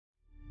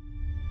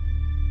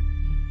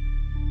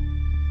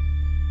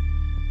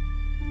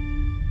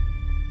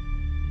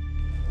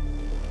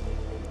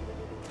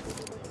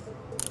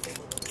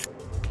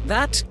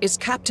That is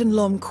Captain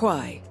Lom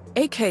Kwai,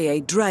 aka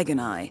Dragon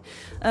Eye,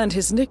 and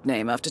his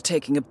nickname after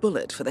taking a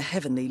bullet for the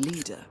Heavenly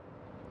Leader.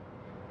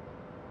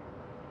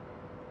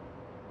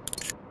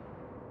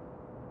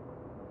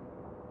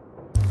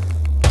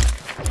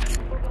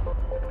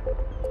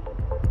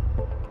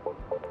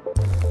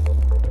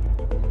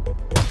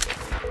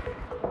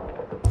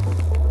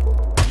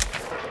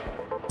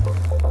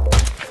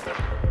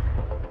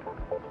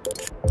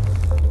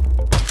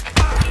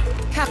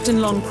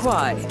 Captain Lom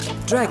Kwai,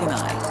 Dragon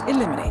Eye,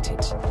 eliminated.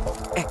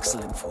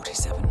 Excellent,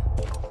 47.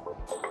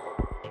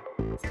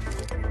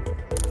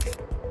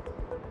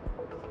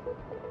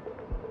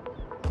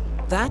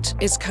 That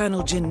is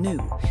Colonel Jin Nu,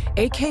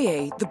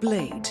 aka The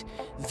Blade.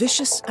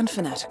 Vicious and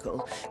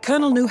fanatical,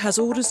 Colonel Nu has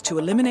orders to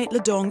eliminate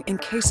Ledong in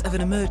case of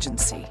an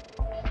emergency.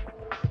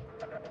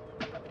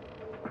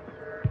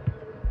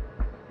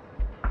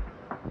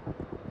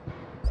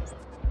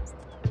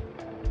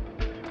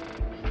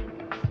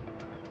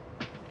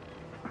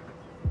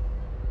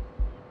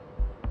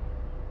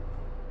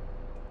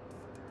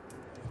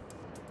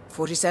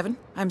 "47,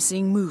 I'm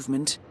seeing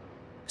movement.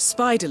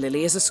 Spider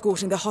Lily is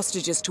escorting the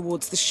hostages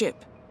towards the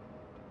ship.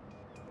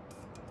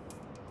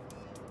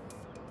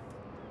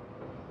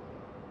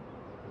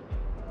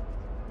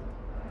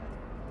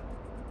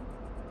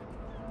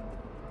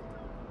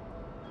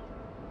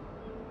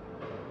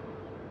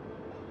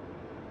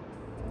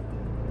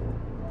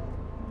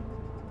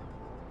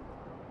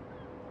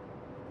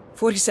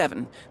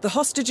 "47, the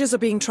hostages are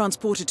being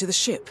transported to the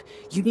ship.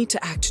 You need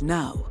to act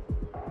now."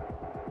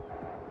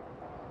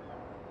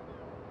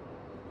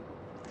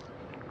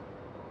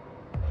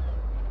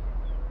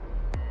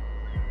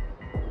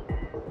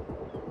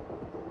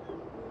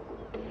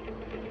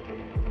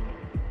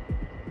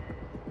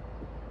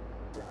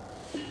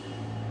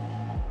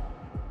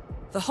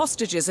 The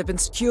hostages have been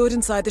secured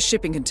inside the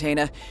shipping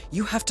container.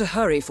 You have to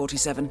hurry,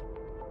 47.